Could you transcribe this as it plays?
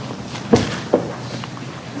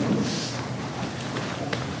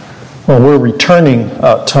Well, we're returning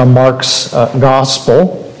to Mark's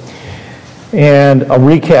Gospel, and a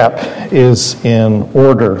recap is in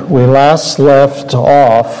order. We last left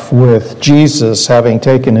off with Jesus having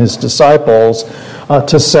taken his disciples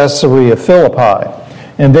to Caesarea Philippi,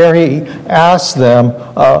 and there he asked them,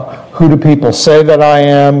 who do people say that I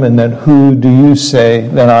am, and then who do you say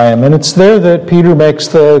that I am? And it's there that Peter makes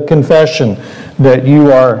the confession that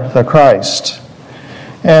you are the Christ.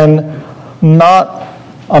 And not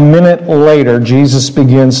a minute later, Jesus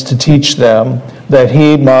begins to teach them that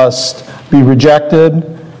he must be rejected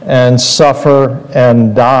and suffer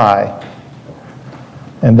and die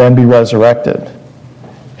and then be resurrected.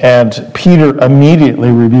 And Peter immediately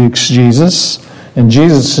rebukes Jesus, and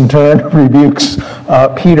Jesus in turn rebukes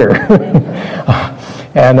Peter.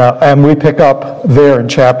 And we pick up there in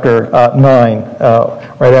chapter 9,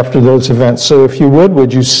 right after those events. So if you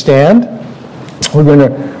would you stand? We're going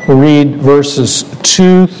to read verses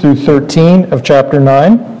 2 through 13 of chapter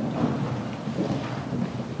 9.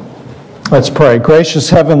 Let's pray. Gracious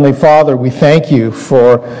Heavenly Father, we thank you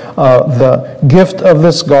for the gift of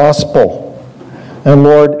this gospel. And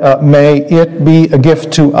Lord, may it be a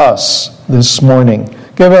gift to us this morning.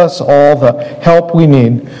 Give us all the help we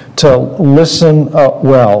need to listen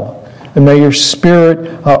well. And may your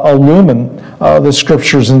Spirit illumine the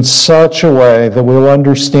Scriptures in such a way that we'll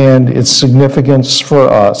understand its significance for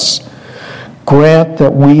us. Grant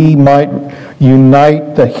that we might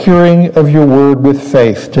unite the hearing of your word with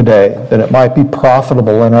faith today, that it might be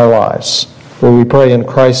profitable in our lives. For we pray in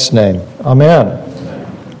Christ's name. Amen.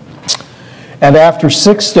 And after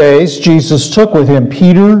 6 days, Jesus took with him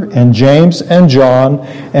Peter and James and John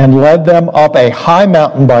and led them up a high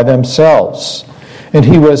mountain by themselves. And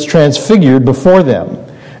he was transfigured before them,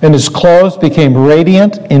 and his clothes became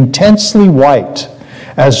radiant, intensely white,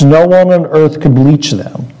 as no one on earth could bleach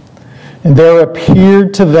them. And there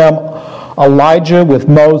appeared to them Elijah with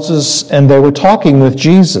Moses, and they were talking with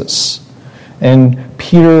Jesus. And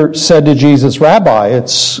Peter said to Jesus, Rabbi,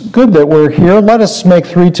 it's good that we're here. Let us make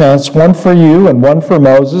 3 tents, one for you, and one for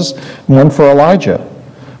Moses, and one for Elijah.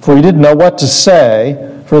 For he didn't know what to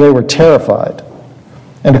say, for they were terrified.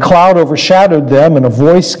 And a cloud overshadowed them, and a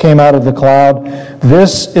voice came out of the cloud,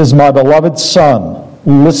 This is my beloved Son,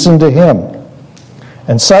 listen to him.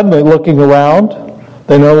 And suddenly, looking around,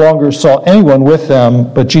 they no longer saw anyone with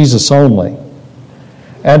them but Jesus only.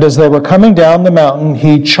 And as they were coming down the mountain,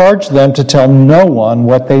 he charged them to tell no one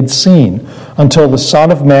what they'd seen until the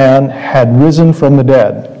Son of Man had risen from the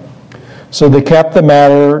dead. So they kept the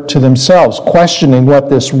matter to themselves, questioning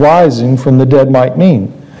what this rising from the dead might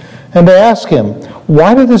mean. And they asked him,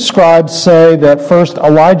 Why do the scribes say that first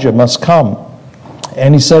Elijah must come?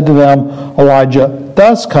 And he said to them, Elijah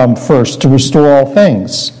does come first to restore all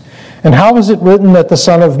things. And how is it written that the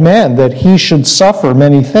Son of Man, that he should suffer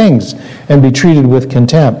many things and be treated with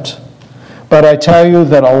contempt? But I tell you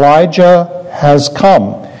that Elijah has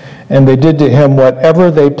come, and they did to him whatever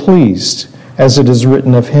they pleased, as it is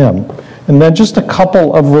written of him. And then just a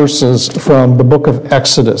couple of verses from the book of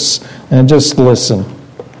Exodus, and just listen.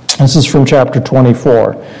 This is from chapter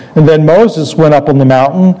 24. And then Moses went up on the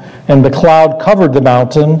mountain, and the cloud covered the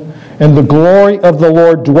mountain, and the glory of the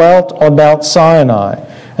Lord dwelt on Mount Sinai.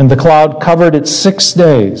 And the cloud covered it 6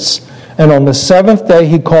 days. And on the 7th day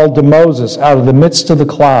he called to Moses out of the midst of the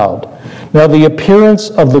cloud. Now the appearance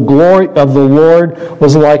of the glory of the Lord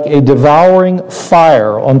was like a devouring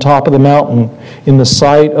fire on top of the mountain in the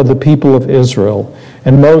sight of the people of Israel.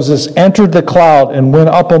 And Moses entered the cloud and went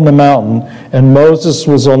up on the mountain, and Moses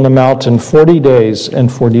was on the mountain 40 days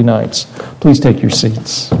and 40 nights. Please take your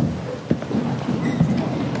seats.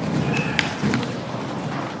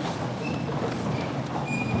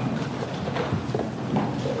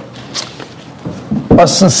 A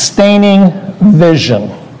sustaining vision.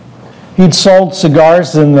 He'd sold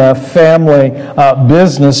cigars in the family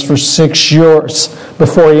business for 6 years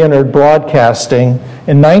before he entered broadcasting.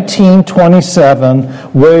 In 1927,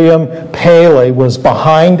 William Paley was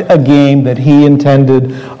behind a game that he intended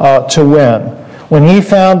to win. When he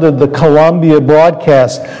founded the Columbia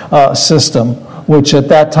Broadcast System, which at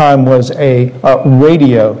that time was a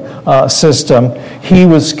radio system, he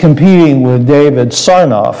was competing with David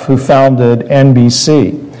Sarnoff, who founded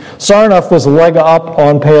NBC. Sarnoff was a leg up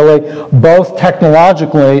on Paley, both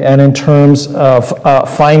technologically and in terms of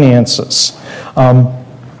finances,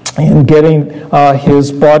 in getting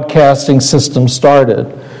his broadcasting system started.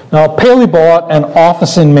 Now, Paley bought an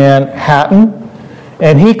office in Manhattan,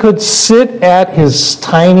 and he could sit at his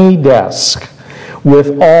tiny desk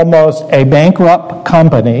with almost a bankrupt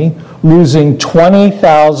company, losing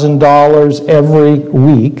 $20,000 every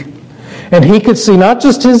week. And he could see not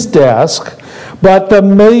just his desk, but the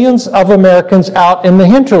millions of Americans out in the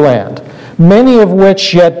hinterland, many of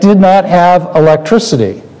which yet did not have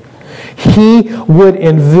electricity. He would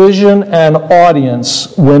envision an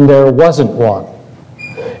audience when there wasn't one.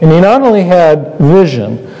 And he not only had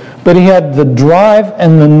vision, but he had the drive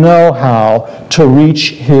and the know-how to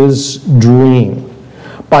reach his dream.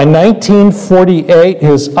 By 1948,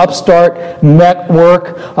 his upstart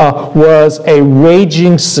network was a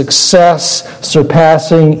raging success,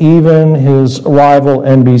 surpassing even his rival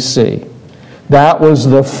NBC. That was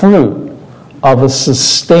the fruit of a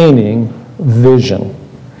sustaining vision.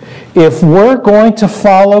 If we're going to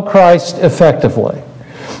follow Christ effectively,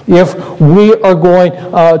 if we are going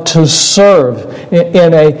to serve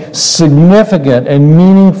in a significant and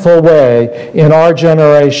meaningful way in our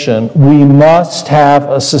generation, we must have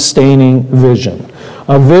a sustaining vision.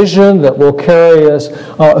 A vision that will carry us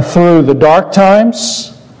through the dark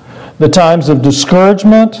times, the times of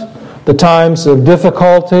discouragement, the times of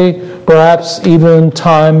difficulty, perhaps even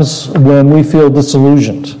times when we feel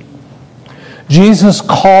disillusioned. Jesus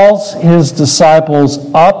calls his disciples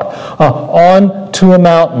up onto a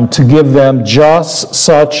mountain to give them just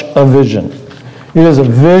such a vision. It is a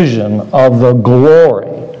vision of the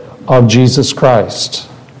glory of Jesus Christ.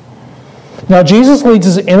 Now, Jesus leads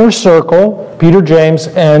his inner circle, Peter, James,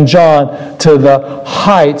 and John, to the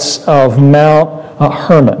heights of Mount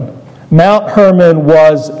Hermon. Mount Hermon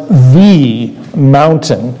was the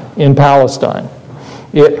mountain in Palestine.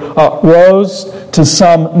 It rose to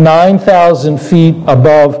some 9,000 feet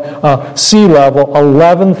above sea level,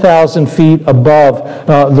 11,000 feet above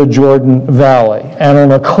the Jordan Valley. And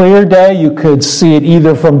on a clear day, you could see it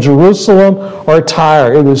either from Jerusalem or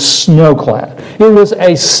Tyre. It was snow-clad. It was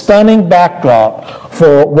a stunning backdrop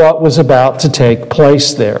for what was about to take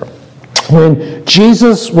place there. When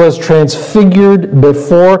Jesus was transfigured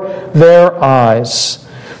before their eyes,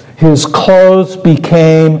 his clothes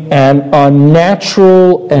became an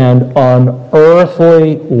unnatural and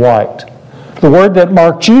unearthly white. The word that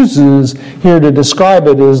Mark chooses here to describe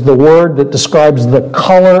it is the word that describes the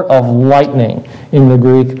color of lightning in the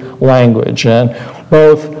Greek language. And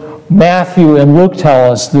both Matthew and Luke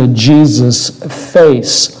tell us that Jesus'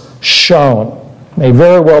 face shone. It may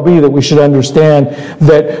very well be that we should understand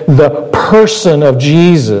that the person of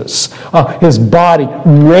Jesus, his body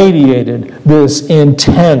radiated this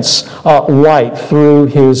intense light through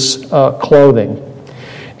his clothing.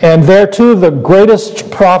 And there too, the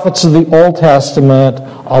greatest prophets of the Old Testament,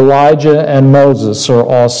 Elijah and Moses, are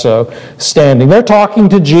also standing. They're talking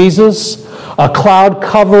to Jesus. A cloud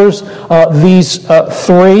covers these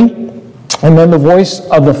three, and then the voice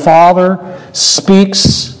of the Father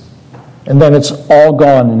speaks, and then it's all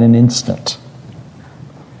gone in an instant.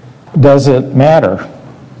 Does it matter?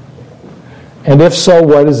 And if so,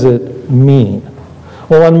 what does it mean?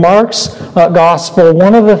 Well, in Mark's gospel,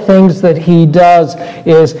 one of the things that he does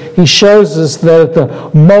is he shows us that at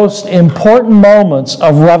the most important moments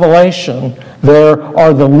of revelation, there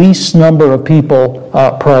are the least number of people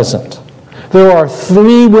present. There are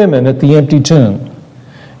 3 women at the empty tomb,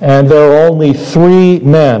 and there are only 3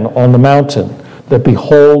 men on the mountain that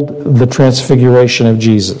behold the transfiguration of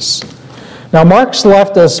Jesus. Now, Mark's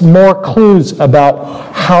left us more clues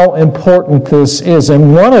about how important this is,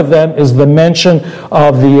 and one of them is the mention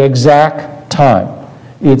of the exact time.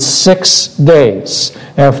 It's 6 days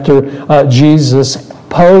after Jesus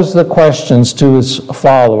posed the questions to his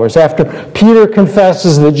followers, after Peter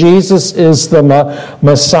confesses that Jesus is the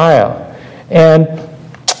Messiah. And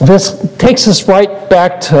this takes us right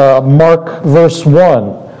back to Mark verse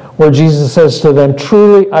 1, where Jesus says to them,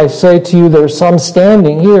 "Truly I say to you, there are some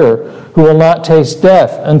standing here who will not taste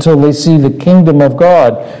death until they see the kingdom of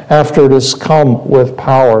God after it has come with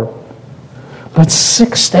power." But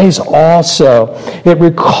 6 days also, it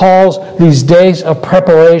recalls these days of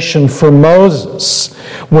preparation for Moses,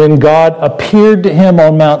 when God appeared to him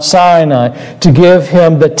on Mount Sinai to give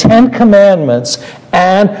him the 10 Commandments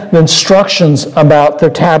and the instructions about the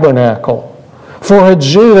tabernacle. For a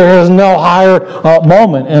Jew, there is no higher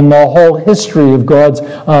moment in the whole history of God's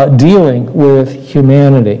dealing with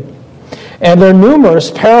humanity. And there are numerous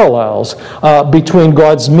parallels between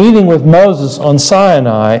God's meeting with Moses on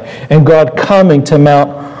Sinai and God coming to Mount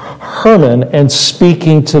Hermon and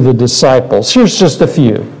speaking to the disciples. Here's just a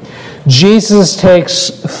few. Jesus takes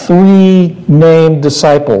 3 named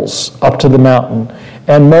disciples up to the mountain,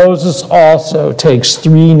 and Moses also takes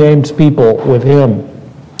 3 named people with him.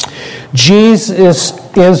 Jesus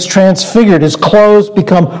is transfigured. His clothes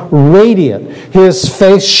become radiant. His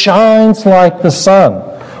face shines like the sun,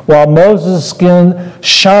 while Moses' skin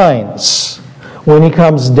shines when he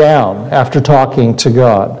comes down after talking to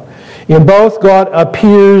God. In both, God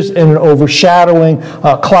appears in an overshadowing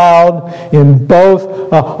cloud. In both,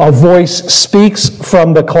 a voice speaks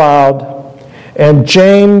from the cloud. And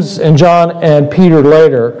James and John and Peter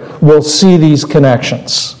later will see these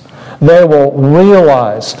connections. They will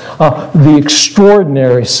realize the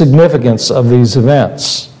extraordinary significance of these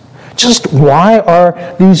events. Just why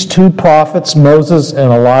are these two prophets, Moses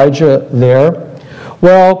and Elijah, there?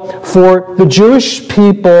 Well, for the Jewish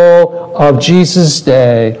people of Jesus'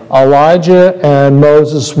 day, Elijah and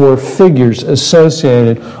Moses were figures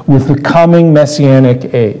associated with the coming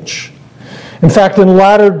Messianic age. In fact, in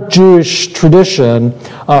latter Jewish tradition,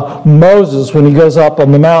 Moses, when he goes up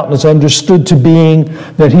on the mountain, is understood to being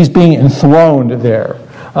that he's being enthroned there.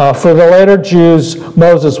 For the later Jews,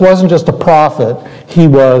 Moses wasn't just a prophet, he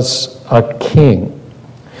was a king.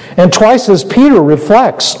 And twice as Peter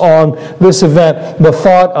reflects on this event, the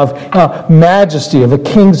thought of majesty, of a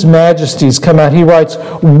king's majesties come out. He writes,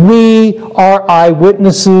 "We are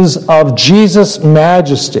eyewitnesses of Jesus'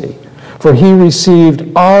 majesty, for he received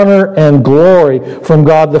honor and glory from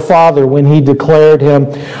God the Father when he declared him,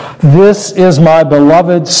 'This is my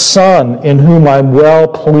beloved Son, in whom I'm well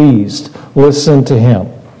pleased. Listen to him.'"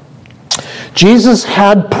 Jesus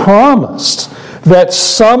had promised that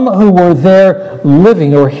some who were there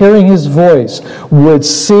living or hearing his voice would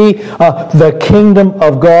see the kingdom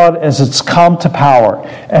of God as it's come to power.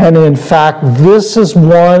 And in fact, this is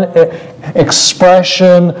one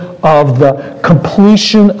expression of the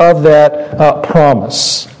completion of that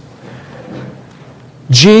promise.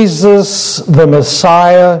 Jesus, the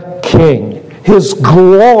Messiah King, his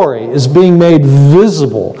glory is being made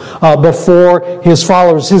visible before his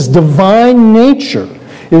followers. His divine nature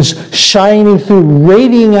is shining through,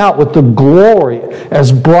 radiating out with the glory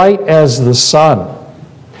as bright as the sun.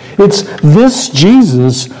 It's this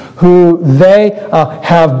Jesus who they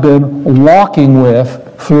have been walking with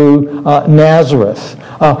through Nazareth.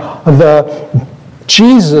 The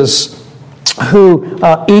Jesus who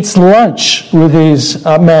eats lunch with these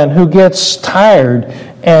men, who gets tired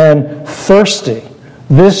and thirsty.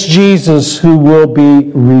 This Jesus who will be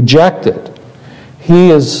rejected.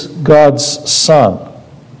 He is God's Son.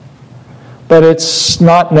 But it's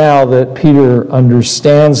not now that Peter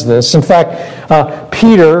understands this. In fact,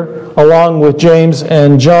 Peter, along with James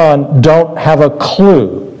and John, don't have a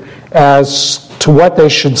clue as to what they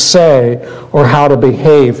should say or how to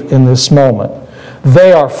behave in this moment.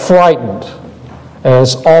 They are frightened,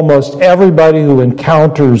 as almost everybody who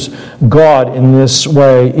encounters God in this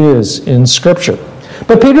way is in Scripture.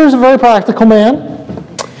 But Peter is a very practical man,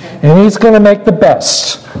 and he's going to make the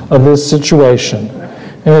best of this situation.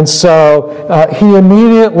 And so he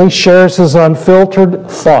immediately shares his unfiltered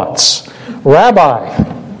thoughts. "Rabbi,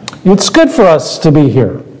 it's good for us to be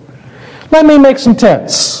here. Let me make some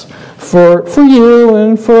tents for you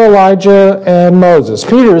and for Elijah and Moses."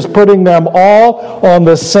 Peter is putting them all on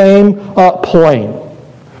the same plane.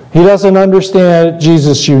 He doesn't understand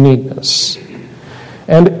Jesus' uniqueness.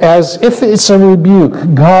 And as if it's a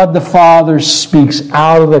rebuke, God the Father speaks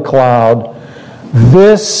out of the cloud,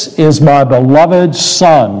 "This is my beloved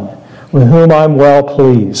Son, with whom I'm well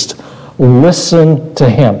pleased. Listen to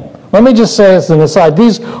him." Let me just say as an aside,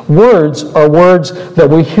 these words are words that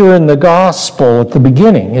we hear in the gospel at the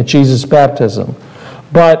beginning, at Jesus' baptism.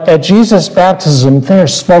 But at Jesus' baptism, they're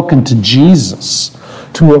spoken to Jesus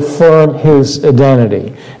to affirm his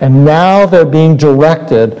identity. And now they're being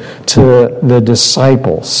directed to the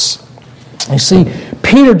disciples. You see,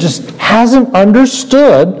 Peter just hasn't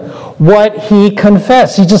understood what he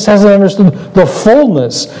confessed. He just hasn't understood the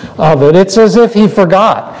fullness of it. It's as if he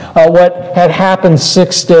forgot what had happened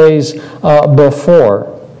 6 days before.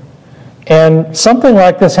 And something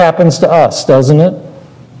like this happens to us, doesn't it?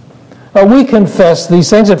 We confess these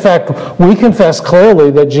things. In fact, we confess clearly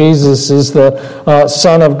that Jesus is the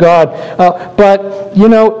Son of God. But,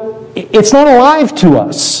 it's not alive to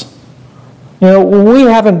us. We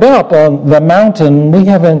haven't been up on the mountain. We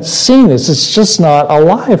haven't seen this. It's just not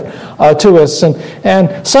alive to us. And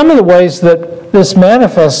some of the ways that this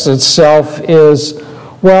manifests itself is,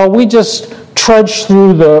 we just trudge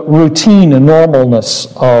through the routine and normalness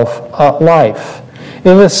of life.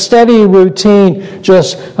 And the steady routine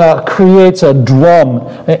just creates a drum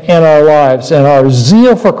in our lives, and our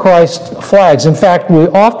zeal for Christ flags. In fact, we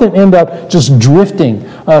often end up just drifting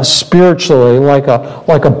spiritually like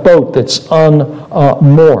a boat that's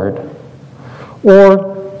unmoored. Or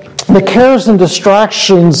the cares and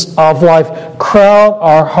distractions of life crowd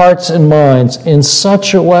our hearts and minds in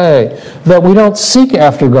such a way that we don't seek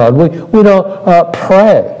after God. We don't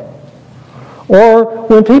pray. Or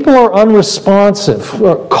when people are unresponsive,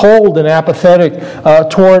 cold and apathetic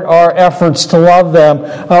toward our efforts to love them,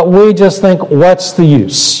 we just think, what's the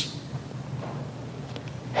use?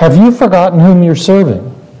 Have you forgotten whom you're serving?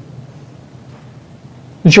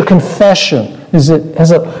 Is your confession, has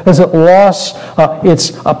it lost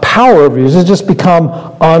its power over you? Has it just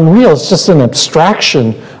become unreal? It's just an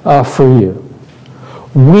abstraction for you.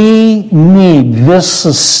 We need this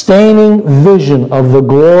sustaining vision of the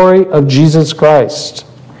glory of Jesus Christ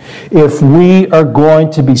if we are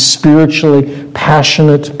going to be spiritually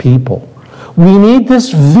passionate people. We need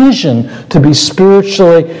this vision to be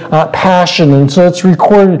spiritually passionate. And so it's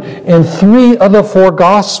recorded in 3 of the 4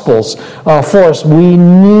 Gospels for us. We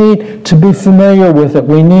need to be familiar with it.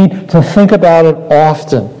 We need to think about it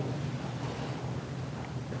often.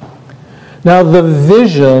 Now, the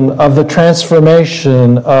vision of the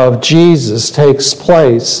transformation of Jesus takes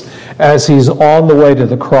place as he's on the way to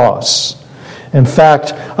the cross. In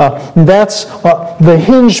fact, that's the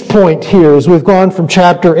hinge point here as we've gone from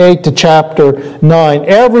chapter 8 to chapter 9.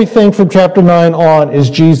 Everything from chapter 9 on is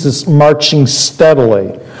Jesus marching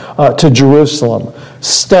steadily to Jerusalem,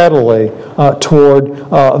 steadily toward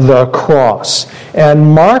the cross. And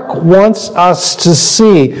Mark wants us to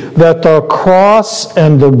see that the cross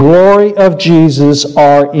and the glory of Jesus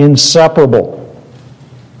are inseparable.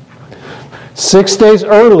 6 days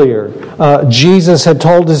earlier, Jesus had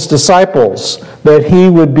told his disciples that he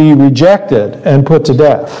would be rejected and put to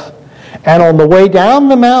death. And on the way down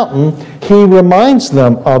the mountain, he reminds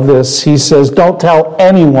them of this. He says, don't tell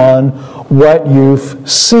anyone what you've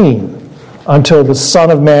seen until the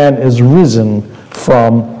Son of Man is risen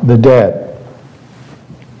from the dead.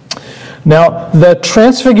 Now, the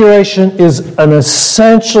transfiguration is an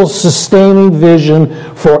essential sustaining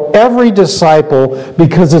vision for every disciple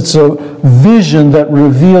because it's a vision that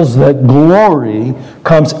reveals that glory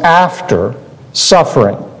comes after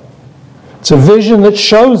suffering. It's a vision that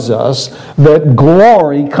shows us that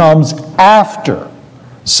glory comes after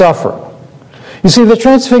suffering. You see, the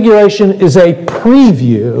transfiguration is a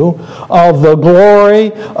preview of the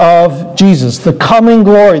glory of Jesus, the coming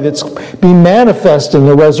glory that's being manifest in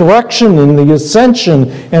the resurrection, in the ascension,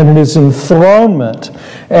 and in his enthronement,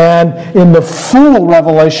 and in the full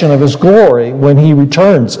revelation of his glory when he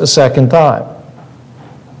returns a second time.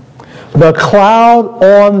 The cloud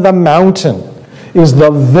on the mountain is the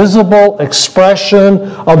visible expression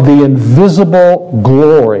of the invisible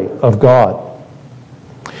glory of God.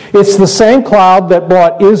 It's the same cloud that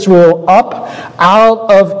brought Israel up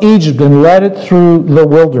out of Egypt and led it through the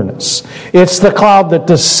wilderness. It's the cloud that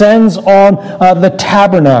descends on the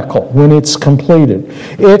tabernacle when it's completed.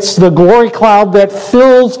 It's the glory cloud that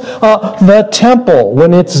fills the temple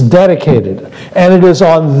when it's dedicated. And it is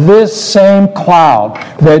on this same cloud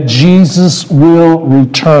that Jesus will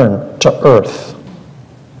return to earth.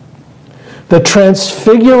 The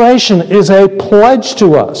transfiguration is a pledge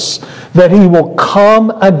to us that he will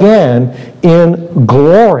come again in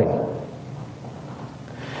glory.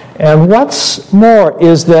 And what's more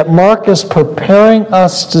is that Mark is preparing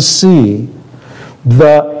us to see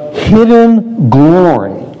the hidden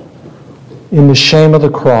glory in the shame of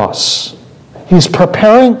the cross. He's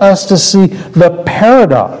preparing us to see the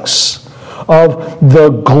paradox of the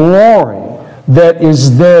glory that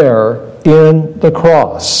is there in the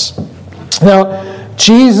cross. Now,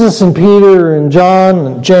 Jesus and Peter and John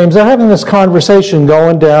and James, they're having this conversation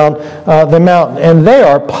going down the mountain, and they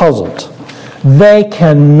are puzzled. They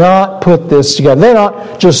cannot put this together. They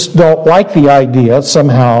don't like the idea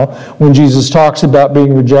somehow when Jesus talks about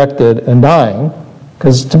being rejected and dying,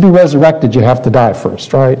 because to be resurrected you have to die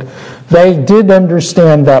first, right? They did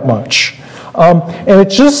understand that much. And it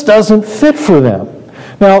just doesn't fit for them.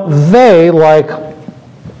 Now, they, like,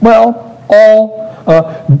 all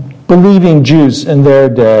believing Jews in their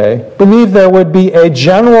day, believed there would be a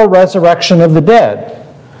general resurrection of the dead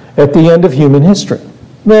at the end of human history.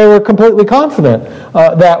 They were completely confident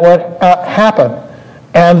that would happen.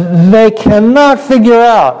 And they cannot figure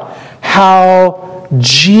out how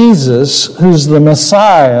Jesus, who's the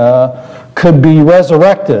Messiah, could be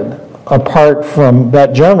resurrected apart from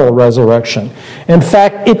that general resurrection. In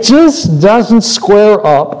fact, it just doesn't square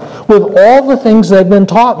up with all the things they've been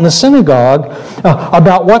taught in the synagogue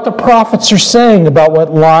about what the prophets are saying about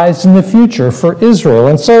what lies in the future for Israel.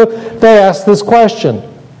 And so they ask this question: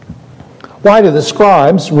 why do the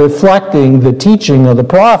scribes, reflecting the teaching of the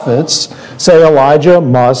prophets, say Elijah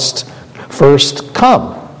must first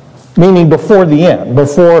come? Meaning before the end,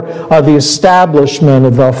 before the establishment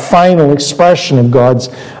of the final expression of God's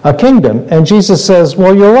kingdom. And Jesus says,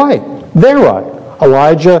 well, you're right. They're right.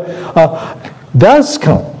 Elijah does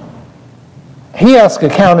come. he asks a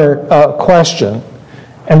counter question,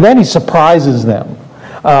 and then he surprises them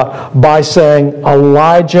by saying,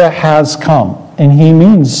 Elijah has come. And he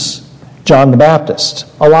means John the Baptist.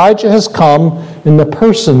 Elijah has come in the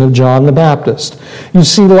person of John the Baptist. You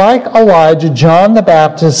see, like Elijah, John the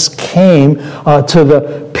Baptist came to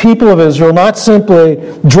the people of Israel, not simply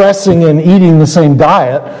dressing and eating the same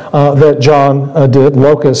diet that John did,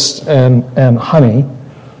 locusts and honey.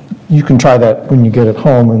 You can try that when you get it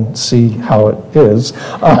home and see how it is.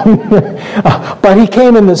 But he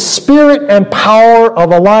came in the spirit and power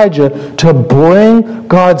of Elijah to bring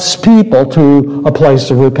God's people to a place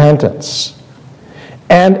of repentance.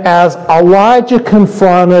 And as Elijah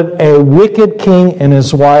confronted a wicked king and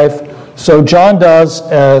his wife, so John does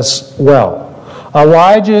as well.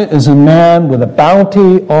 Elijah is a man with a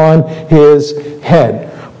bounty on his head,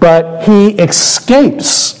 but he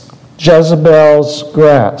escapes Jezebel's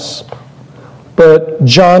grasp. But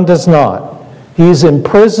John does not. He's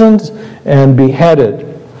imprisoned and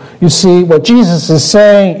beheaded. You see, what Jesus is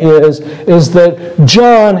saying is that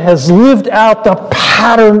John has lived out the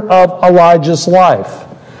pattern of Elijah's life.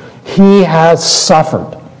 He has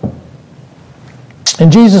suffered.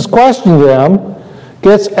 And Jesus' question to them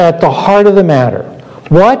gets at the heart of the matter.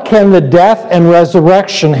 What can the death and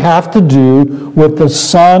resurrection have to do with the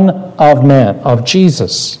Son of Man, of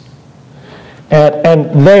Jesus?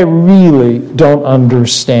 And they really don't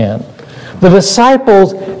understand. The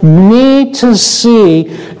disciples need to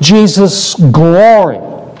see Jesus' glory.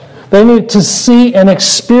 They need to see and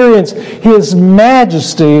experience His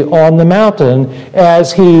majesty on the mountain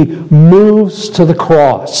as He moves to the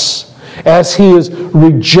cross, as He is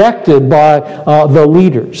rejected by the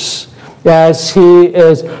leaders, as He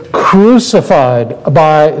is crucified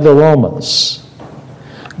by the Romans.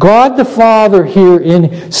 God the Father here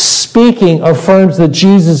in speaking affirms that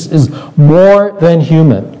Jesus is more than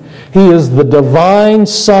human. He is the divine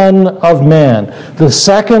Son of Man, the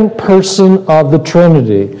second person of the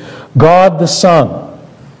Trinity, God the Son.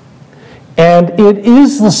 And it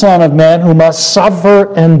is the Son of Man who must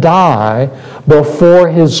suffer and die before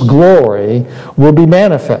His glory will be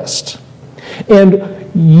manifest. And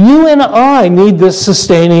you and I need this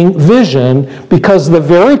sustaining vision because the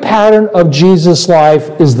very pattern of Jesus' life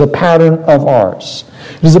is the pattern of ours.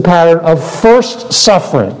 It is the pattern of first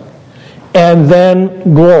suffering and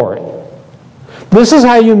then glory. This is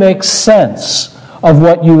how you make sense of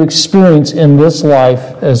what you experience in this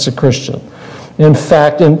life as a Christian. In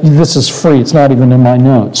fact, and this is free, it's not even in my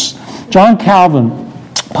notes. John Calvin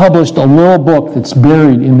published a little book that's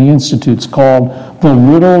buried in the Institutes called The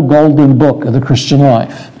Little Golden Book of the Christian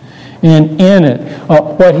Life. And in it,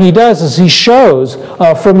 what he does is he shows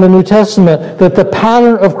from the New Testament that the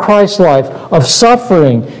pattern of Christ's life, of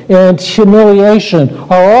suffering and humiliation,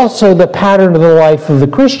 are also the pattern of the life of the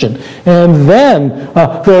Christian. And then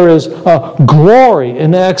there is glory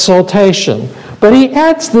and exaltation. But he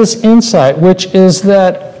adds this insight, which is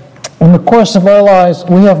that in the course of our lives,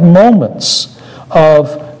 we have moments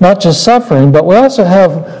of not just suffering, but we also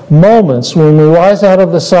have moments when we rise out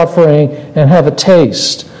of the suffering and have a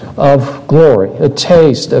taste of glory, a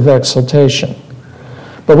taste of exaltation.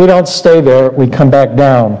 But we don't stay there. We come back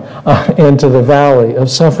down into the valley of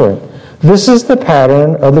suffering. This is the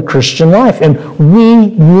pattern of the Christian life, and we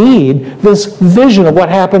need this vision of what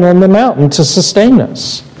happened on the mountain to sustain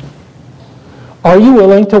us. Are you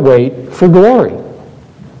willing to wait for glory?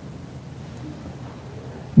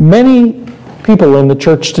 Many people in the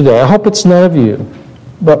church today, I hope it's none of you,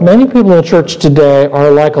 but many people in the church today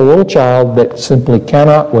are like a little child that simply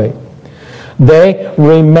cannot wait. They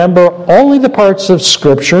remember only the parts of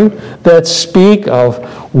Scripture that speak of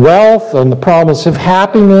wealth and the promise of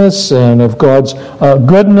happiness and of God's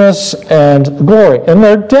goodness and glory. And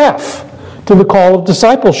they're deaf to the call of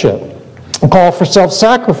discipleship, a call for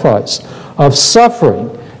self-sacrifice, of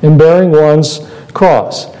suffering and bearing one's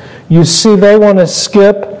cross. You see, they want to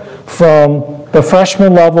skip from the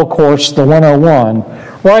freshman level course, the 101,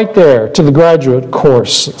 right there to the graduate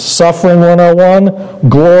course, Suffering 101,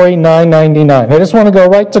 Glory 999. They just want to go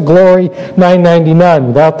right to Glory 999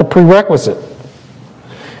 without the prerequisite.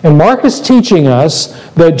 And Mark is teaching us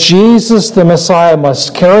that Jesus the Messiah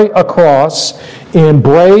must carry a cross,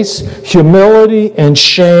 embrace humility and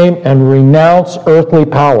shame, and renounce earthly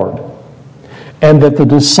power. And that the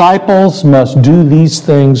disciples must do these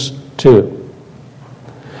things too.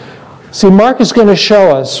 See, Mark is going to show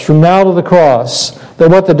us from now to the cross that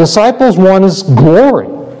what the disciples want is glory.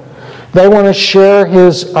 They want to share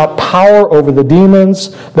his power over the demons.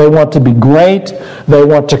 They want to be great. They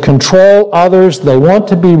want to control others. They want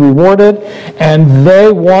to be rewarded. And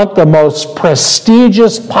they want the most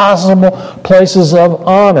prestigious possible places of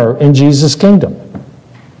honor in Jesus' kingdom.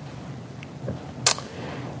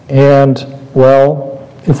 And, well,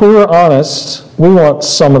 if we were honest, we want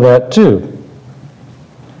some of that too.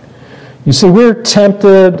 You see, we're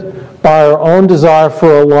tempted by our own desire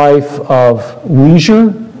for a life of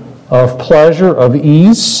leisure, of pleasure, of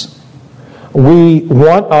ease. We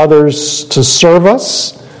want others to serve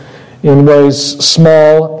us in ways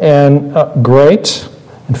small and great.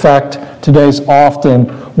 In fact, today's often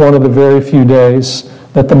one of the very few days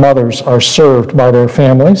that the mothers are served by their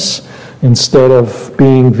families instead of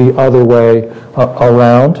being the other way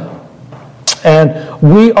around. And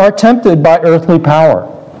we are tempted by earthly power.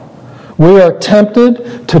 We are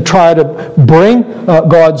tempted to try to bring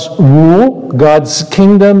God's rule, God's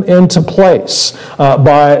kingdom into place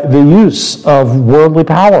by the use of worldly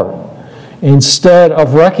power, instead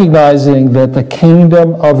of recognizing that the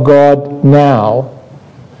kingdom of God now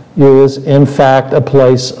is in fact a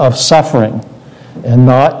place of suffering and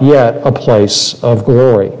not yet a place of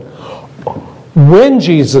glory. When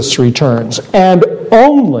Jesus returns, and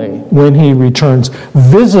only when he returns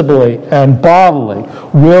visibly and bodily,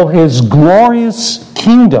 will his glorious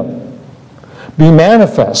kingdom be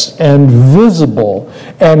manifest and visible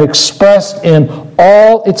and expressed in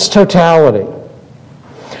all its totality.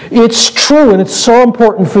 It's true, and it's so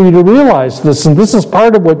important for you to realize this, and this is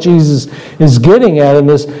part of what Jesus is getting at in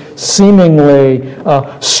this seemingly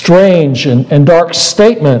strange and dark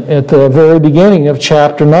statement at the very beginning of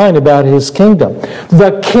chapter 9 about his kingdom.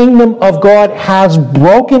 The kingdom of God has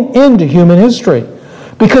broken into human history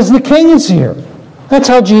because the king is here. That's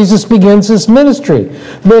how Jesus begins his ministry.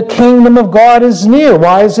 The kingdom of God is near.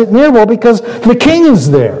 Why is it near? Well, because the king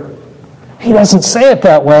is there. He doesn't say it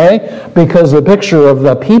that way because the picture of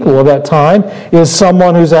the people of that time is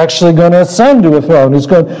someone who's actually going to ascend to a throne, who's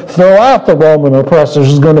going to throw out the Roman oppressors,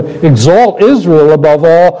 who's going to exalt Israel above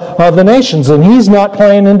all other nations. And he's not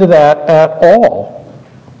playing into that at all.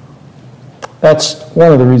 That's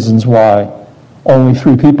one of the reasons why only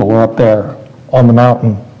 3 people are up there on the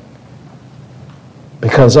mountain.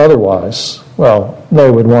 Because otherwise, well, they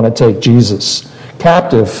would want to take Jesus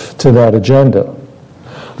captive to that agenda.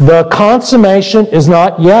 The consummation is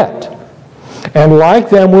not yet. And like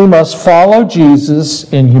them, we must follow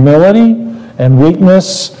Jesus in humility and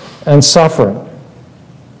weakness and suffering.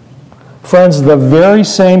 Friends, the very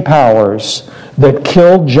same powers that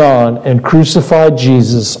killed John and crucified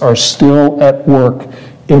Jesus are still at work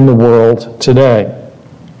in the world today.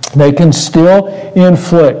 They can still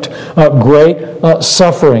inflict great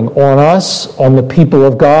suffering on us, on the people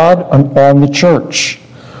of God, and on the church.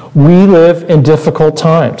 We live in difficult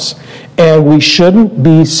times, and we shouldn't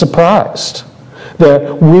be surprised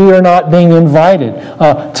that we are not being invited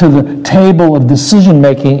to the table of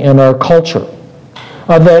decision-making in our culture,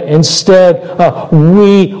 that instead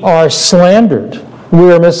we are slandered,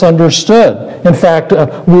 we are misunderstood. In fact,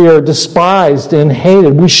 we are despised and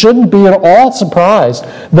hated. We shouldn't be at all surprised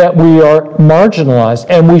that we are marginalized,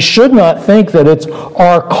 and we should not think that it's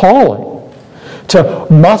our calling to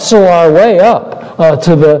muscle our way up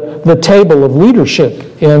to the table of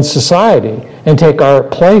leadership in society and take our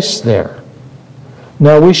place there.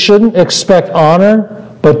 No, we shouldn't expect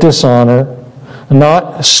honor but dishonor,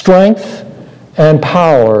 not strength and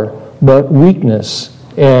power but weakness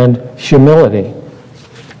and humility.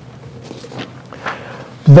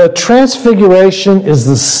 The transfiguration is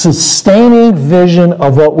the sustaining vision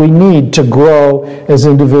of what we need to grow as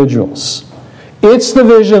individuals. It's the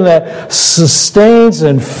vision that sustains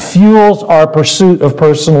and fuels our pursuit of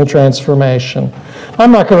personal transformation.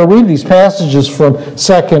 I'm not going to read these passages from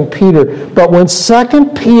 2 Peter, but when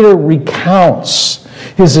 2 Peter recounts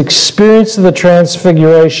his experience of the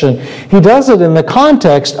transfiguration, he does it in the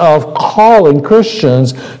context of calling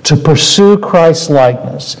Christians to pursue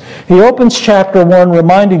Christ-likeness. He opens chapter 1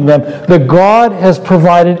 reminding them that God has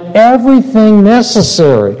provided everything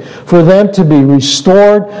necessary for them to be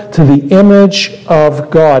restored to the image of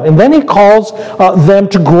God. And then he calls them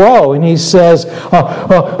to grow, and he says,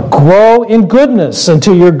 grow in goodness, and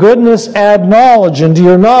to your goodness add knowledge, and to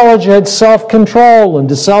your knowledge add self-control, and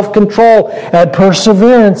to self-control add perseverance,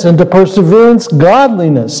 and to perseverance,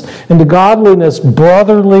 godliness, and to godliness,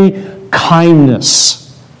 brotherly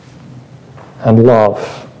kindness and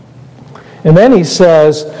love. And then he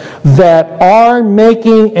says that our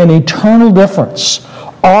making an eternal difference,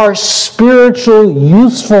 our spiritual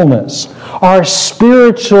usefulness, our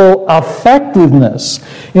spiritual effectiveness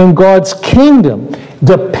in God's kingdom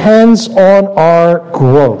depends on our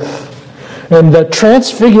growth. And the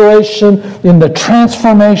transfiguration in the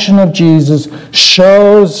transformation of Jesus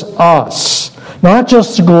shows us not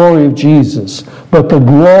just the glory of Jesus, but the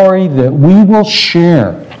glory that we will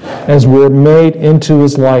share as we're made into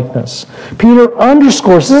his likeness. Peter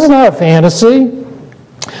underscores this is not a fantasy.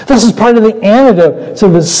 This is part of the antidote to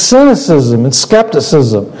the cynicism and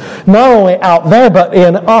skepticism, not only out there, but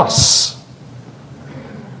in us.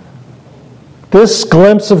 This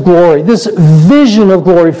glimpse of glory, this vision of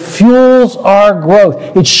glory fuels our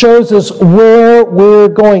growth. It shows us where we're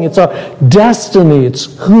going. It's our destiny.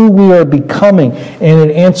 It's who we are becoming. And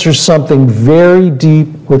it answers something very deep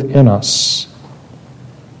within us.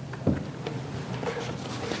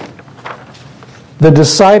 The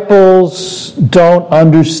disciples don't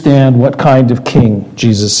understand what kind of king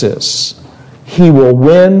Jesus is. He will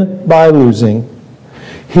win by losing.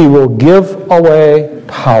 He will give away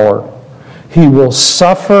power. He will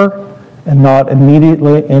suffer and not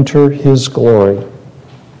immediately enter his glory.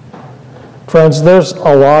 Friends, there's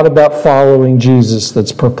a lot about following Jesus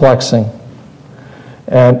that's perplexing.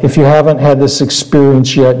 And if you haven't had this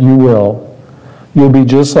experience yet, you will. You'll be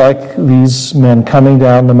just like these men coming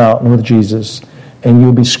down the mountain with Jesus, and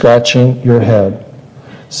you'll be scratching your head,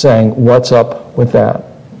 saying, what's up with that?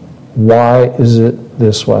 Why is it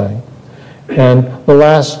this way? And the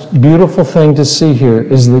last beautiful thing to see here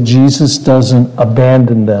is that Jesus doesn't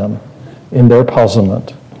abandon them in their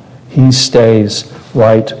puzzlement. He stays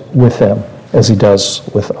right with them as he does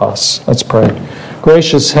with us. Let's pray.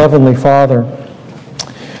 Gracious Heavenly Father,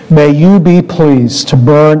 may you be pleased to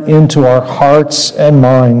burn into our hearts and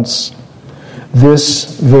minds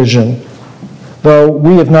this vision. Though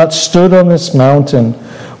we have not stood on this mountain,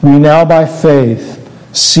 we now by faith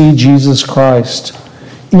see Jesus Christ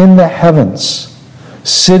in the heavens,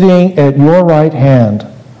 sitting at your right hand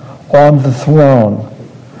on the throne,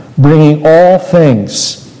 bringing all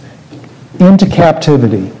things into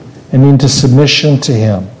captivity and into submission to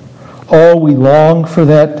him. Oh, we long for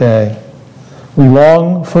that day. We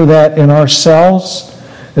long for that in ourselves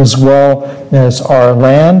as well as our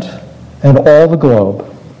land and all the globe.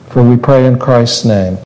 For we pray in Christ's name.